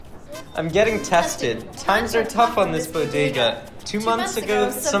I'm getting tested. Times are tough on this bodega. 2 months ago,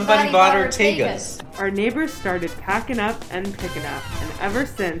 somebody bought Ortega's. Our neighbors started packing up and picking up, and ever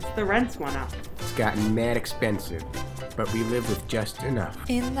since, the rents went up. It's gotten mad expensive, but we live with just enough.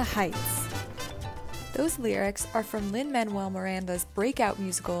 In the Heights. Those lyrics are from Lin-Manuel Miranda's breakout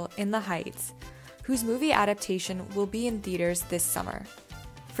musical In the Heights, whose movie adaptation will be in theaters this summer.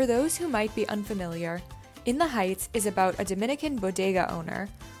 For those who might be unfamiliar, In the Heights is about a Dominican bodega owner,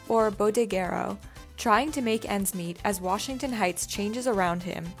 or bodeguero, trying to make ends meet as Washington Heights changes around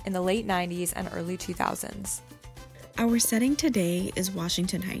him in the late 90s and early 2000s. Our setting today is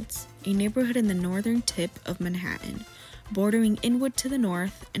Washington Heights, a neighborhood in the northern tip of Manhattan, bordering Inwood to the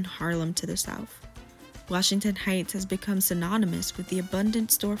north and Harlem to the south. Washington Heights has become synonymous with the abundant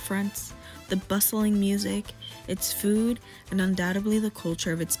storefronts, the bustling music, its food, and undoubtedly the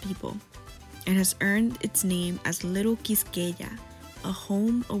culture of its people. It has earned its name as Little Quisqueya, a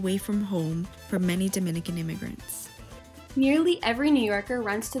home away from home for many Dominican immigrants. Nearly every New Yorker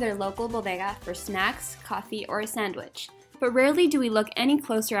runs to their local bodega for snacks, coffee, or a sandwich, but rarely do we look any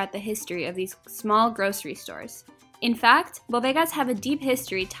closer at the history of these small grocery stores. In fact, bodegas have a deep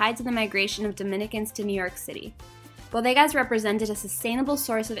history tied to the migration of Dominicans to New York City. Bodegas represented a sustainable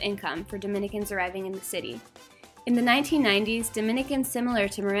source of income for Dominicans arriving in the city. In the 1990s, Dominicans similar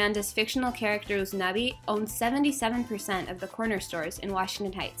to Miranda's fictional character Usnavi owned 77% of the corner stores in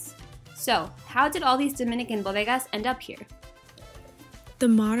Washington Heights. So, how did all these Dominican bodegas end up here? The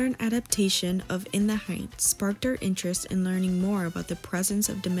modern adaptation of In the Heights sparked our interest in learning more about the presence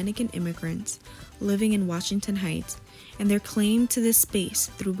of Dominican immigrants living in Washington Heights and their claim to this space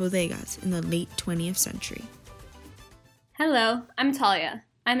through bodegas in the late 20th century. Hello, I'm Talia.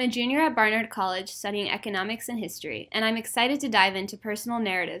 I'm a junior at Barnard College studying economics and history, and I'm excited to dive into personal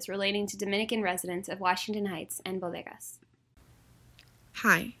narratives relating to Dominican residents of Washington Heights and bodegas.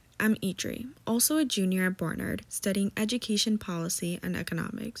 Hi, I'm Idri, also a junior at Barnard, studying education policy and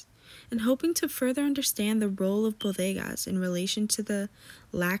economics, and hoping to further understand the role of bodegas in relation to the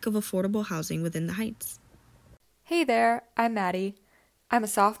lack of affordable housing within the Heights. Hey there, I'm Maddie. I'm a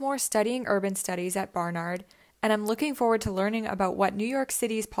sophomore studying urban studies at Barnard, and I'm looking forward to learning about what New York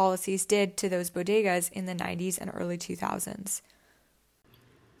City's policies did to those bodegas in the 90s and early 2000s.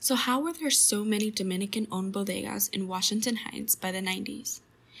 So how were there so many Dominican-owned bodegas in Washington Heights by the 90s?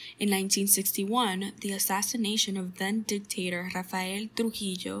 In 1961, the assassination of then-dictator Rafael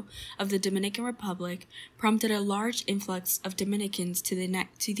Trujillo of the Dominican Republic prompted a large influx of Dominicans to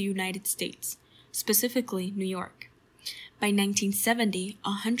the United States, specifically New York. By 1970,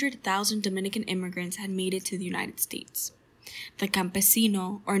 100,000 Dominican immigrants had made it to the United States. The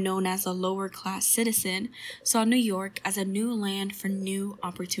campesino, or known as a lower-class citizen, saw New York as a new land for new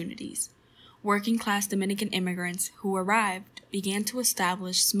opportunities. Working-class Dominican immigrants who arrived began to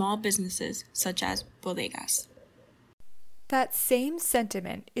establish small businesses such as bodegas. That same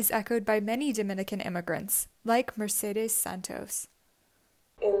sentiment is echoed by many Dominican immigrants, like Mercedes Santos.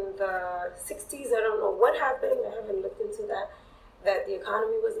 In the 60s, I don't know what happened, I haven't looked into that the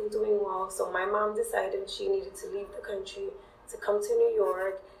economy wasn't doing well, so my mom decided she needed to leave the country to come to New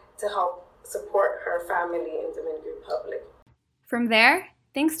York to help support her family in the Dominican Republic. From there,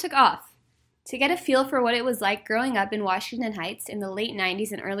 things took off. To get a feel for what it was like growing up in Washington Heights in the late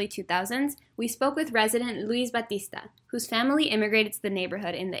 90s and early 2000s, we spoke with resident Luis Batista, whose family immigrated to the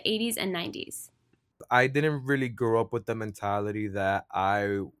neighborhood in the 80s and 90s. I didn't really grow up with the mentality that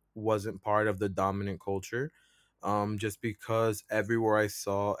I wasn't part of the dominant culture, just because everywhere I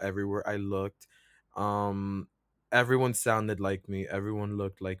saw, everywhere I looked, everyone sounded like me, everyone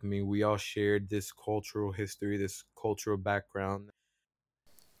looked like me. We all shared this cultural history, this cultural background.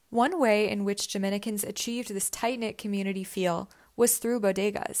 One way in which Dominicans achieved this tight-knit community feel was through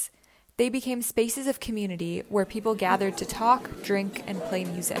bodegas. They became spaces of community where people gathered to talk, drink, and play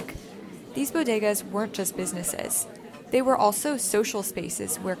music. These bodegas weren't just businesses. They were also social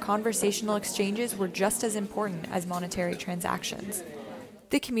spaces where conversational exchanges were just as important as monetary transactions.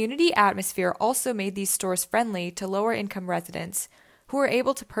 The community atmosphere also made these stores friendly to lower-income residents who were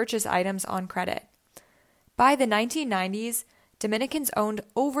able to purchase items on credit. By the 1990s, Dominicans owned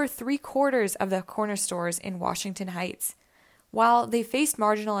over 3/4 of the corner stores in Washington Heights. While they faced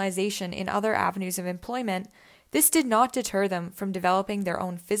marginalization in other avenues of employment, this did not deter them from developing their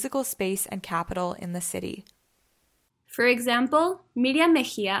own physical space and capital in the city. For example, Miriam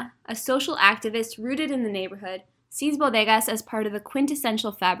Mejia, a social activist rooted in the neighborhood, sees bodegas as part of the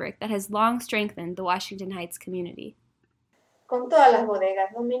quintessential fabric that has long strengthened the Washington Heights community. Con todas las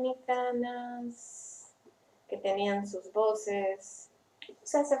bodegas dominicanas que tenían sus voces, o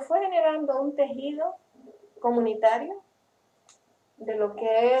sea, se fue generando un tejido comunitario de lo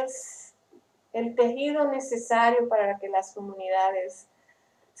que es el tejido necesario para que las comunidades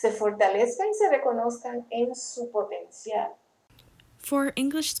se fortalezcan y se reconozcan en su potencial. For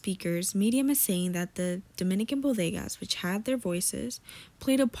English speakers, Medium is saying that the Dominican bodegas, which had their voices,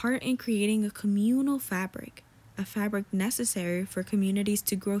 played a part in creating a communal fabric, a fabric necessary for communities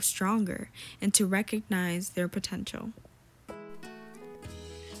to grow stronger and to recognize their potential.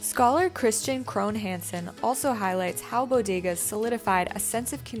 Scholar Christian Krohn Hansen also highlights how bodegas solidified a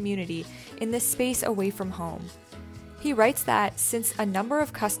sense of community in this space away from home. He writes that since a number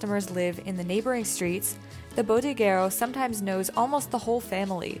of customers live in the neighboring streets, the bodeguero sometimes knows almost the whole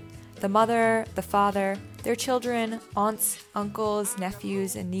family: the mother, the father, their children, aunts, uncles,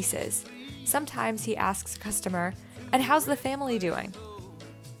 nephews, and nieces. Sometimes he asks a customer, "And how's the family doing?"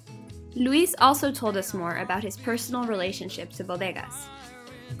 Luis also told us more about his personal relationship to bodegas.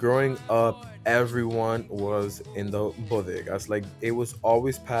 Growing up, everyone was in the bodegas. Like, it was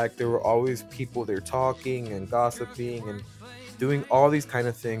always packed. There were always people there talking and gossiping and doing all these kind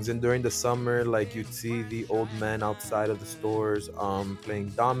of things. And during the summer, like, you'd see the old men outside of the stores playing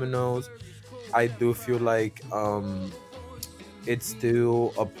dominoes. I do feel like it's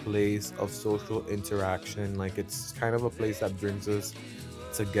still a place of social interaction. Like, it's kind of a place that brings us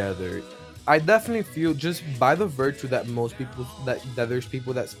together. I definitely feel, just by the virtue that most people that there's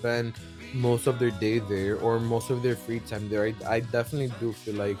people that spend most of their day there or most of their free time there, I definitely do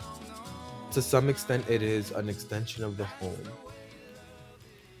feel like to some extent it is an extension of the home.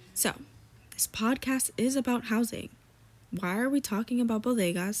 So, this podcast is about housing. Why are we talking about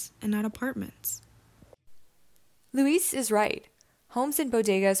bodegas and not apartments? Luis is right. Homes and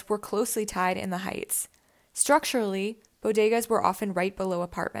bodegas were closely tied in the Heights. Structurally, bodegas were often right below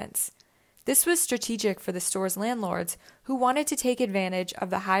apartments. This was strategic for the store's landlords, who wanted to take advantage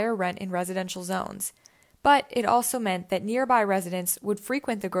of the higher rent in residential zones. But it also meant that nearby residents would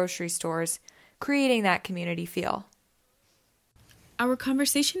frequent the grocery stores, creating that community feel. Our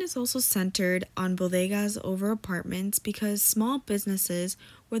conversation is also centered on bodegas over apartments because small businesses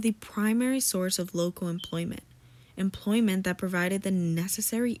were the primary source of local employment that provided the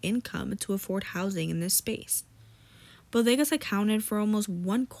necessary income to afford housing in this space. Bodegas accounted for almost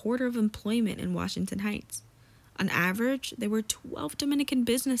 1/4 of employment in Washington Heights. On average, there were 12 Dominican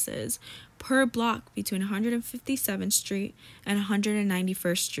businesses per block between 157th Street and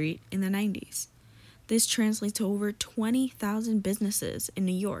 191st Street in the 90s. This translates to over 20,000 businesses in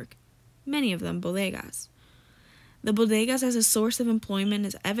New York, many of them bodegas. The bodegas as a source of employment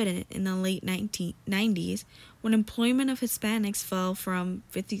is evident in the late 1990s, when employment of Hispanics fell from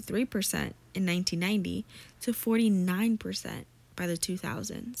 53% in 1990 to 49% by the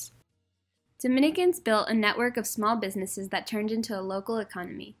 2000s. Dominicans built a network of small businesses that turned into a local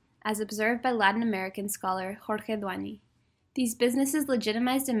economy, as observed by Latin American scholar Jorge Duani. These businesses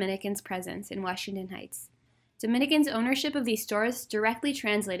legitimized Dominicans' presence in Washington Heights. Dominicans' ownership of these stores directly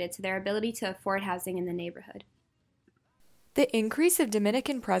translated to their ability to afford housing in the neighborhood. The increase of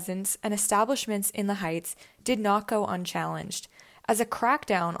Dominican presence and establishments in the Heights did not go unchallenged, as a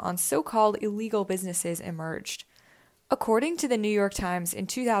crackdown on so-called illegal businesses emerged. According to the New York Times in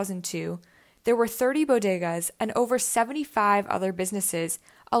 2002, there were 30 bodegas and over 75 other businesses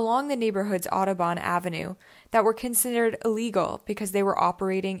along the neighborhood's Audubon Avenue that were considered illegal because they were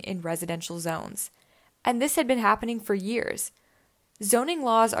operating in residential zones. And this had been happening for years. Zoning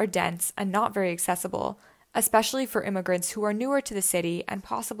laws are dense and not very accessible, especially for immigrants who are newer to the city and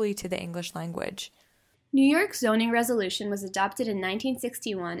possibly to the English language. New York's zoning resolution was adopted in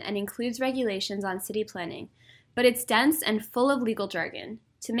 1961 and includes regulations on city planning, but it's dense and full of legal jargon.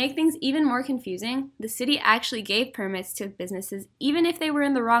 To make things even more confusing, the city actually gave permits to businesses even if they were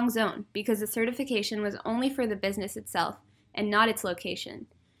in the wrong zone, because the certification was only for the business itself and not its location.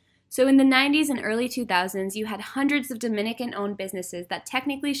 So in the 90s and early 2000s, you had hundreds of Dominican-owned businesses that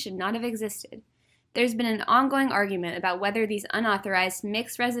technically should not have existed. There's been an ongoing argument about whether these unauthorized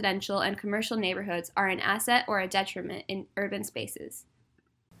mixed residential and commercial neighborhoods are an asset or a detriment in urban spaces.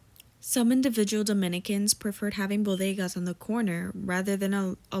 Some individual Dominicans preferred having bodegas on the corner rather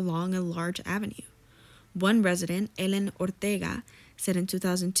than along a large avenue. One resident, Ellen Ortega, said in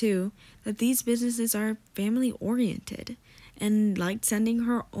 2002 that these businesses are family-oriented and liked sending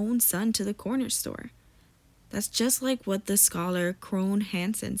her own son to the corner store. That's just like what the scholar Krohn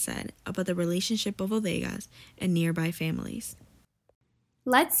Hansen said about the relationship of bodegas and nearby families.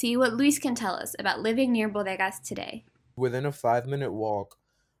 Let's see what Luis can tell us about living near bodegas today. Within a 5-minute walk,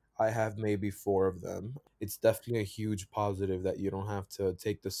 I have maybe 4 of them. It's definitely a huge positive that you don't have to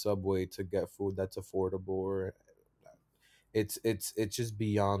take the subway to get food that's affordable, or it's just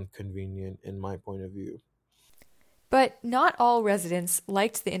beyond convenient in my point of view. But not all residents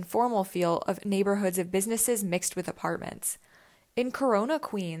liked the informal feel of neighborhoods of businesses mixed with apartments. In Corona,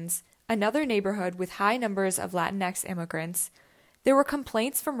 Queens, another neighborhood with high numbers of Latinx immigrants, there were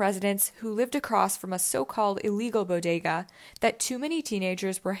complaints from residents who lived across from a so-called illegal bodega that too many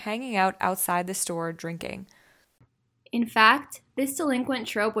teenagers were hanging out outside the store drinking. In fact, this delinquent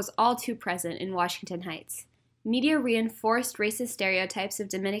trope was all too present in Washington Heights. Media reinforced racist stereotypes of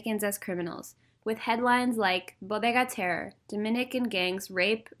Dominicans as criminals, with headlines like Bodega Terror, Dominican gangs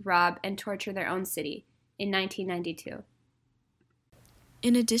rape, rob, and torture their own city in 1992.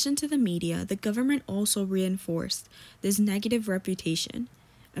 In addition to the media, the government also reinforced this negative reputation,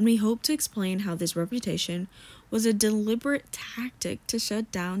 and we hope to explain how this reputation was a deliberate tactic to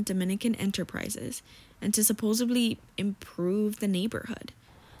shut down Dominican enterprises and to supposedly improve the neighborhood.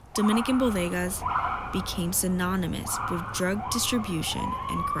 Dominican bodegas became synonymous with drug distribution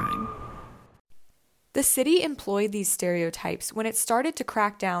and crime. The city employed these stereotypes when it started to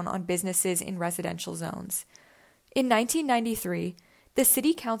crack down on businesses in residential zones. In 1993, the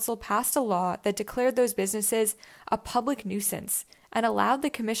city council passed a law that declared those businesses a public nuisance and allowed the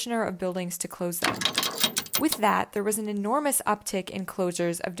commissioner of buildings to close them. With that, there was an enormous uptick in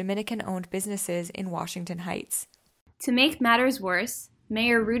closures of Dominican-owned businesses in Washington Heights. To make matters worse,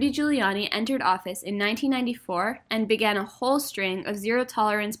 Mayor Rudy Giuliani entered office in 1994 and began a whole string of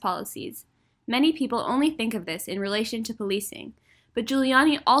zero-tolerance policies. Many people only think of this in relation to policing, but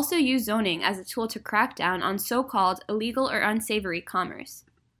Giuliani also used zoning as a tool to crack down on so-called illegal or unsavory commerce.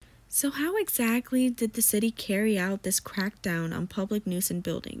 So how exactly did the city carry out this crackdown on public nuisance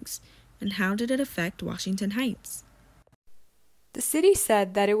buildings, and how did it affect Washington Heights? The city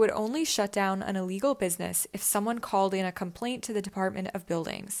said that it would only shut down an illegal business if someone called in a complaint to the Department of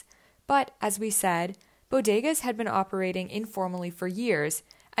Buildings. But, as we said, bodegas had been operating informally for years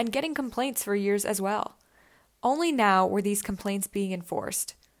and getting complaints for years as well. Only now were these complaints being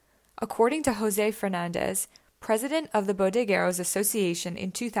enforced. According to Jose Fernandez, president of the Bodegueros Association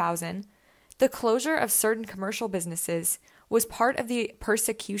in 2000, the closure of certain commercial businesses was part of the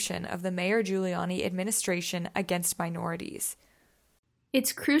persecution of the Mayor Giuliani administration against minorities.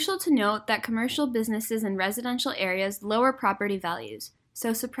 It's crucial to note that commercial businesses in residential areas lower property values,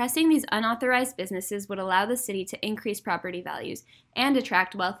 so suppressing these unauthorized businesses would allow the city to increase property values and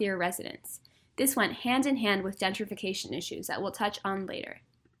attract wealthier residents. This went hand in hand with gentrification issues that we'll touch on later.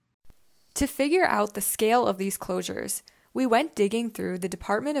 To figure out the scale of these closures, we went digging through the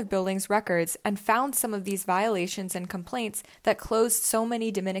Department of Buildings records and found some of these violations and complaints that closed so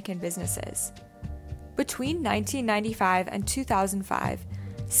many Dominican businesses. Between 1995 and 2005,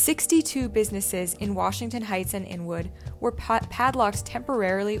 62 businesses in Washington Heights and Inwood were padlocked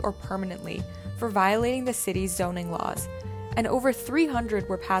temporarily or permanently for violating the city's zoning laws, and over 300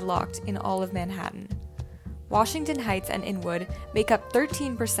 were padlocked in all of Manhattan. Washington Heights and Inwood make up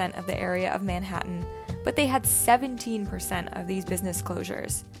 13% of the area of Manhattan, but they had 17% of these business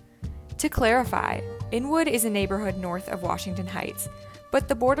closures. To clarify, Inwood is a neighborhood north of Washington Heights, but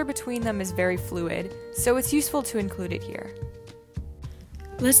the border between them is very fluid, so it's useful to include it here.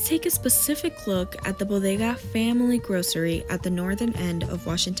 Let's take a specific look at the Bodega Family Grocery at the northern end of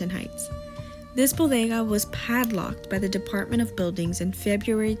Washington Heights. This bodega was padlocked by the Department of Buildings in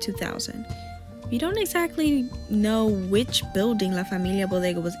February 2000. We don't exactly know which building La Familia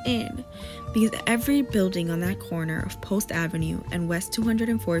Bodega was in, because every building on that corner of Post Avenue and West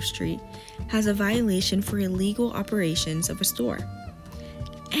 204th Street has a violation for illegal operations of a store.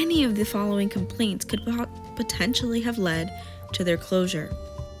 Any of the following complaints could potentially have led to their closure.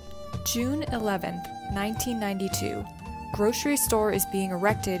 June 11th, 1992. Grocery store is being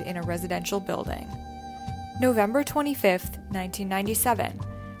erected in a residential building. November 25th, 1997.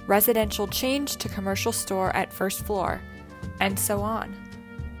 Residential change to commercial store at first floor, and so on.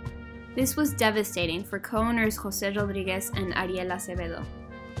 This was devastating for co-owners Jose Rodriguez and Ariel Acevedo.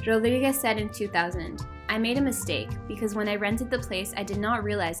 Rodriguez said in 2000, "I made a mistake because when I rented the place, I did not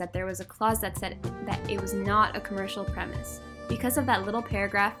realize that there was a clause that said that it was not a commercial premise. Because of that little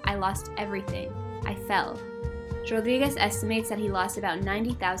paragraph, I lost everything. I fell." Rodriguez estimates that he lost about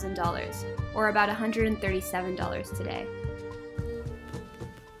 $90,000, or about $137 today.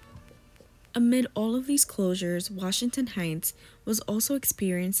 Amid all of these closures, Washington Heights was also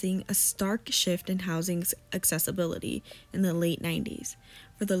experiencing a stark shift in housing accessibility in the late 90s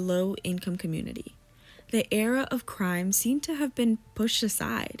for the low-income community. The era of crime seemed to have been pushed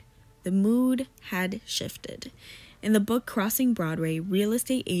aside. The mood had shifted. In the book Crossing Broadway, real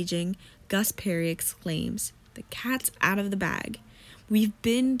estate agent Gus Perry exclaims, "The cat's out of the bag. We've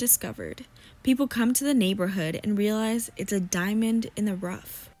been discovered. People come to the neighborhood and realize it's a diamond in the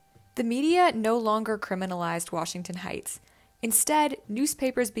rough." The media no longer criminalized Washington Heights. Instead,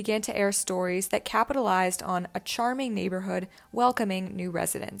 newspapers began to air stories that capitalized on a charming neighborhood welcoming new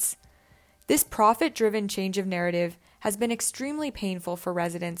residents. This profit-driven change of narrative has been extremely painful for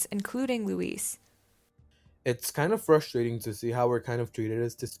residents, including Luis. It's kind of frustrating to see how we're kind of treated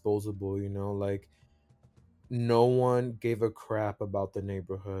as disposable, like no one gave a crap about the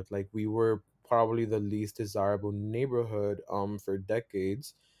neighborhood. Like we were probably the least desirable neighborhood for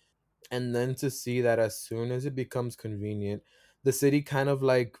decades. And then to see that as soon as it becomes convenient, the city kind of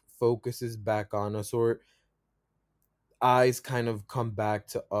like focuses back on us, or eyes kind of come back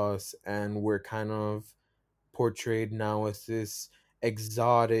to us, and we're kind of portrayed now as this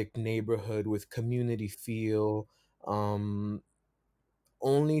exotic neighborhood with community feel, um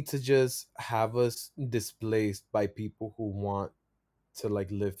only to just have us displaced by people who want to like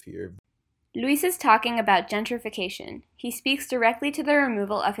live here. Luis is talking about gentrification. He speaks directly to the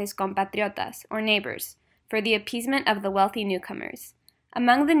removal of his compatriotas, or neighbors, for the appeasement of the wealthy newcomers.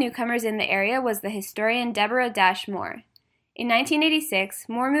 Among the newcomers in the area was the historian Deborah Dash Moore. In 1986,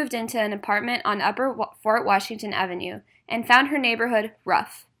 Moore moved into an apartment on Upper Fort Washington Avenue and found her neighborhood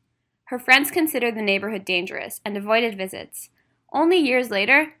rough. Her friends considered the neighborhood dangerous and avoided visits. Only years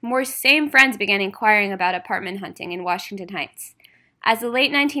later, Moore's same friends began inquiring about apartment hunting in Washington Heights. As the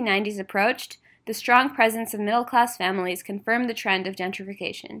late 1990s approached, the strong presence of middle-class families confirmed the trend of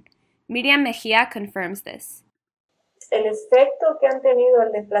gentrification. Miriam Mejia confirms this. El efecto que han tenido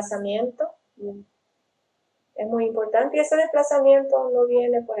el desplazamiento es muy importante, y ese desplazamiento no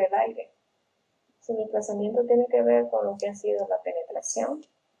viene por el aire. Ese desplazamiento tiene que ver con lo que ha sido la penetración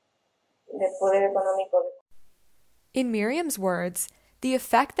del poder económico. In Miriam's words, the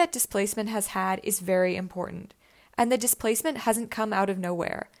effect that displacement has had is very important. And the displacement hasn't come out of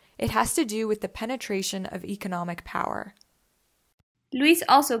nowhere. It has to do with the penetration of economic power. Luis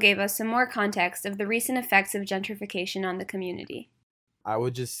also gave us some more context of the recent effects of gentrification on the community. I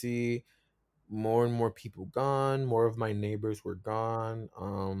would just see more and more people gone, more of my neighbors were gone,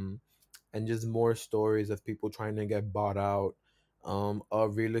 and just more stories of people trying to get bought out. A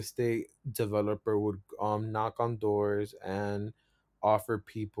real estate developer would knock on doors and offer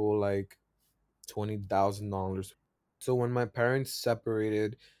people like $20,000. So when my parents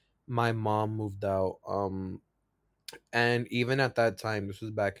separated, my mom moved out. And even at that time, this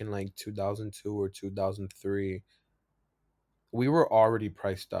was back in like 2002 or 2003, we were already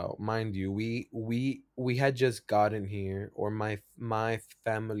priced out. Mind you, we had just gotten here, or my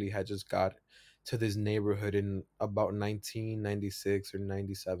family had just got to this neighborhood in about 1996 or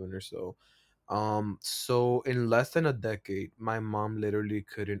 97 or so. So in less than a decade, my mom literally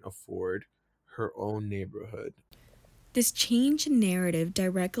couldn't afford her own neighborhood. This change in narrative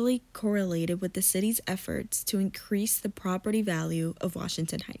directly correlated with the city's efforts to increase the property value of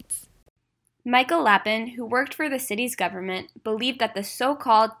Washington Heights. Michael Lappin, who worked for the city's government, believed that the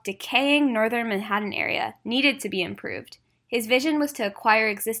so-called decaying northern Manhattan area needed to be improved. His vision was to acquire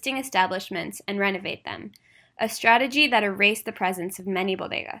existing establishments and renovate them, a strategy that erased the presence of many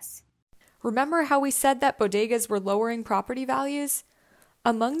bodegas. Remember how we said that bodegas were lowering property values?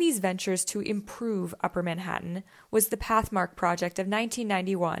 Among these ventures to improve Upper Manhattan was the Pathmark project of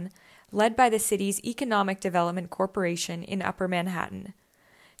 1991, led by the city's Economic Development Corporation in Upper Manhattan.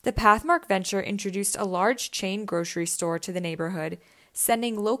 The Pathmark venture introduced a large chain grocery store to the neighborhood,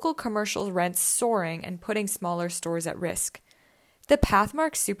 sending local commercial rents soaring and putting smaller stores at risk. The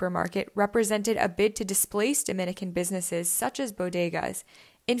Pathmark supermarket represented a bid to displace Dominican businesses such as bodegas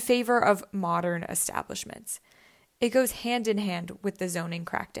in favor of modern establishments. It goes hand in hand with the zoning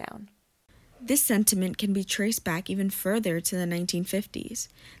crackdown. This sentiment can be traced back even further to the 1950s,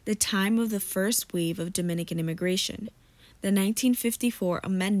 the time of the first wave of Dominican immigration. The 1954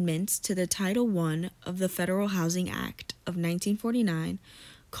 amendments to the Title I of the Federal Housing Act of 1949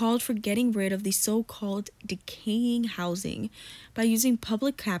 called for getting rid of the so-called decaying housing by using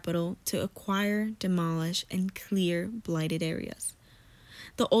public capital to acquire, demolish, and clear blighted areas.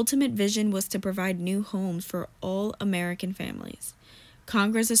 The ultimate vision was to provide new homes for all American families.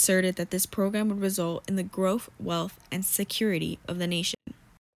 Congress asserted that this program would result in the growth, wealth, and security of the nation.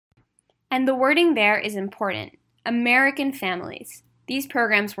 And the wording there is important. American families. These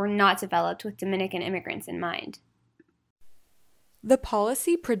programs were not developed with Dominican immigrants in mind. The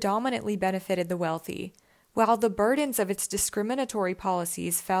policy predominantly benefited the wealthy, while the burdens of its discriminatory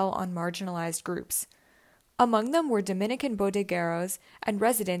policies fell on marginalized groups. Among them were Dominican bodegueros and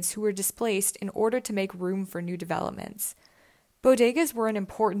residents who were displaced in order to make room for new developments. Bodegas were an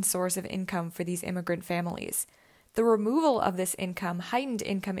important source of income for these immigrant families. The removal of this income heightened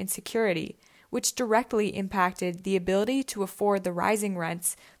income insecurity, which directly impacted the ability to afford the rising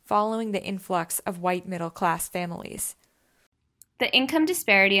rents following the influx of white middle-class families. The income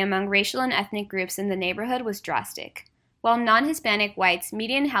disparity among racial and ethnic groups in the neighborhood was drastic. While non-Hispanic whites'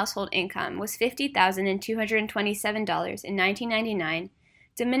 median household income was $50,227 in 1999,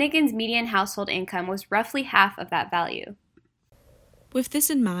 Dominicans' median household income was roughly half of that value. With this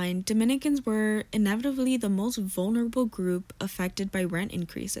in mind, Dominicans were inevitably the most vulnerable group affected by rent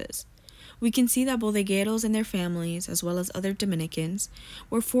increases. We can see that bodegueros and their families, as well as other Dominicans,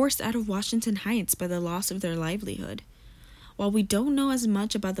 were forced out of Washington Heights by the loss of their livelihood. While we don't know as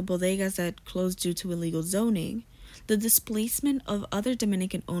much about the bodegas that closed due to illegal zoning, the displacement of other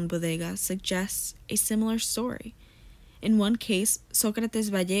Dominican-owned bodegas suggests a similar story. In one case, Socrates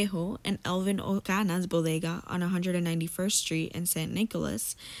Vallejo and Elvin Ocana's bodega on 191st Street in San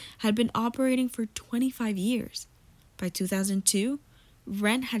Nicolas had been operating for 25 years. By 2002,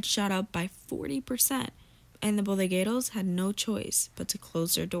 rent had shot up by 40%, and the bodegueros had no choice but to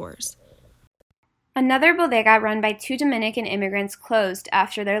close their doors. Another bodega run by 2 Dominican immigrants closed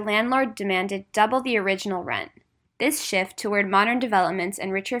after their landlord demanded double the original rent. This shift toward modern developments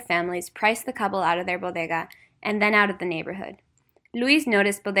and richer families priced the couple out of their bodega and then out of the neighborhood. Luis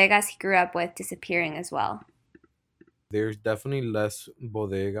noticed bodegas he grew up with disappearing as well. There's definitely less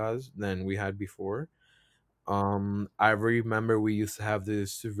bodegas than we had before. I remember we used to have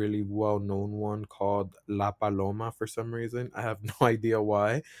this really well-known one called La Paloma for some reason. I have no idea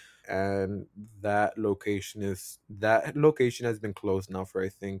why. And that location has been closed now for I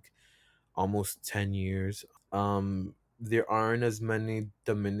think almost 10 years. There aren't as many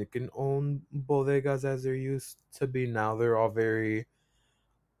Dominican-owned bodegas as there used to be. Now they're all very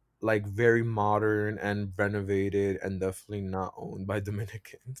modern and renovated and definitely not owned by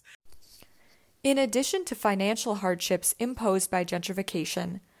Dominicans. In addition to financial hardships imposed by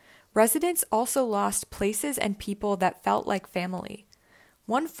gentrification, residents also lost places and people that felt like family.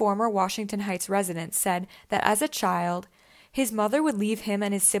 One former Washington Heights resident said that as a child, his mother would leave him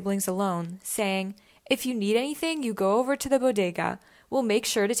and his siblings alone, saying, "If you need anything, you go over to the bodega. We'll make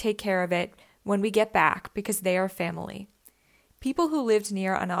sure to take care of it when we get back because they are family." People who lived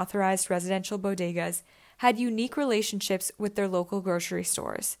near unauthorized residential bodegas had unique relationships with their local grocery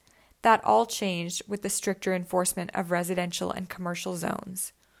stores. That all changed with the stricter enforcement of residential and commercial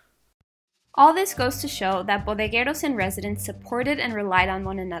zones. All this goes to show that bodegueros and residents supported and relied on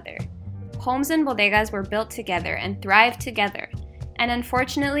one another. Homes and bodegas were built together and thrived together, and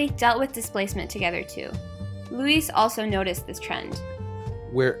unfortunately dealt with displacement together too. Luis also noticed this trend.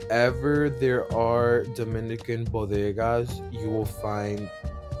 Wherever there are Dominican bodegas, you will find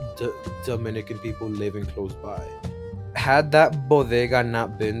Dominican people living close by. Had that bodega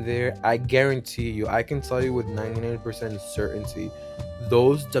not been there, I guarantee you, I can tell you with 99% certainty,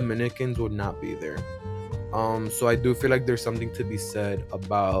 those Dominicans would not be there. So I do feel like there's something to be said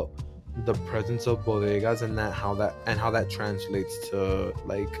about the presence of bodegas and how that translates to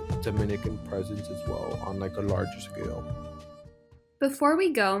Dominican presence as well on a larger scale. Before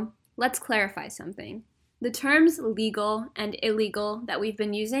we go, let's clarify something. The terms legal and illegal that we've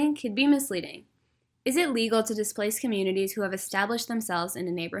been using could be misleading. Is it legal to displace communities who have established themselves in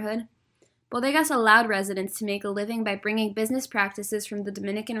a neighborhood? Bodegas allowed residents to make a living by bringing business practices from the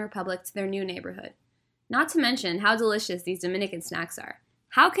Dominican Republic to their new neighborhood. Not to mention how delicious these Dominican snacks are.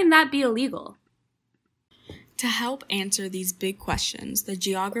 How can that be illegal? To help answer these big questions, the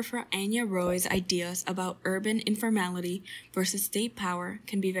geographer Anya Roy's ideas about urban informality versus state power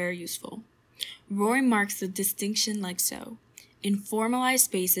can be very useful. Roy marks the distinction like so. Informalized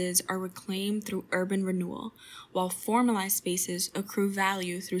spaces are reclaimed through urban renewal, while formalized spaces accrue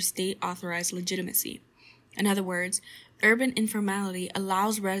value through state-authorized legitimacy. In other words, urban informality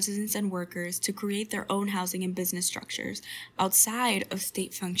allows residents and workers to create their own housing and business structures outside of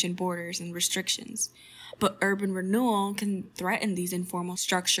state-functioned borders and restrictions. But urban renewal can threaten these informal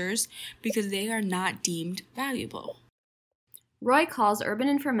structures because they are not deemed valuable. Roy calls urban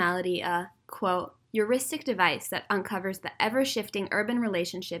informality a, quote, heuristic device that uncovers the ever-shifting urban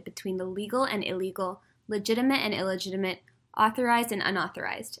relationship between the legal and illegal, legitimate and illegitimate, authorized and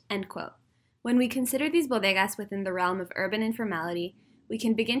unauthorized, end quote. When we consider these bodegas within the realm of urban informality, we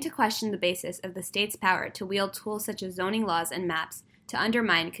can begin to question the basis of the state's power to wield tools such as zoning laws and maps to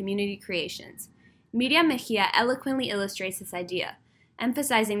undermine community creations. Miriam Mejia eloquently illustrates this idea,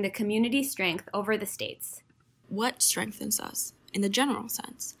 emphasizing the community's strength over the state's. What strengthens us, in the general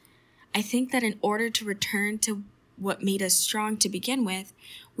sense? I think that in order to return to what made us strong to begin with,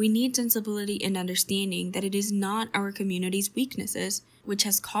 we need sensibility and understanding that it is not our community's weaknesses which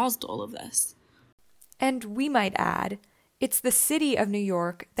has caused all of this. And we might add, It's the city of New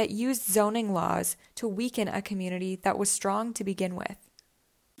York that used zoning laws to weaken a community that was strong to begin with.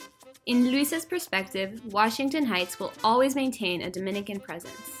 In Luisa's perspective, Washington Heights will always maintain a Dominican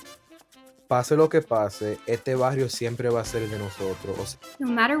presence. Pase lo que pase, este barrio siempre va a ser de nosotros.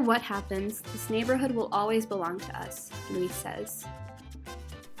 No matter what happens, this neighborhood will always belong to us, Luis says.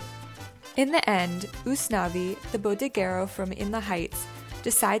 In the end, Usnavi, the bodeguero from In the Heights,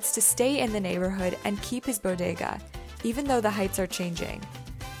 decides to stay in the neighborhood and keep his bodega, even though the Heights are changing.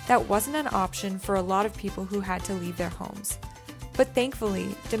 That wasn't an option for a lot of people who had to leave their homes. But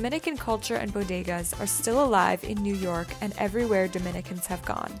thankfully, Dominican culture and bodegas are still alive in New York and everywhere Dominicans have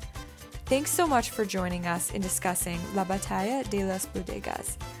gone. Thanks so much for joining us in discussing La Batalla de las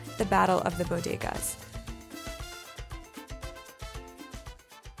Bodegas, the Battle of the Bodegas.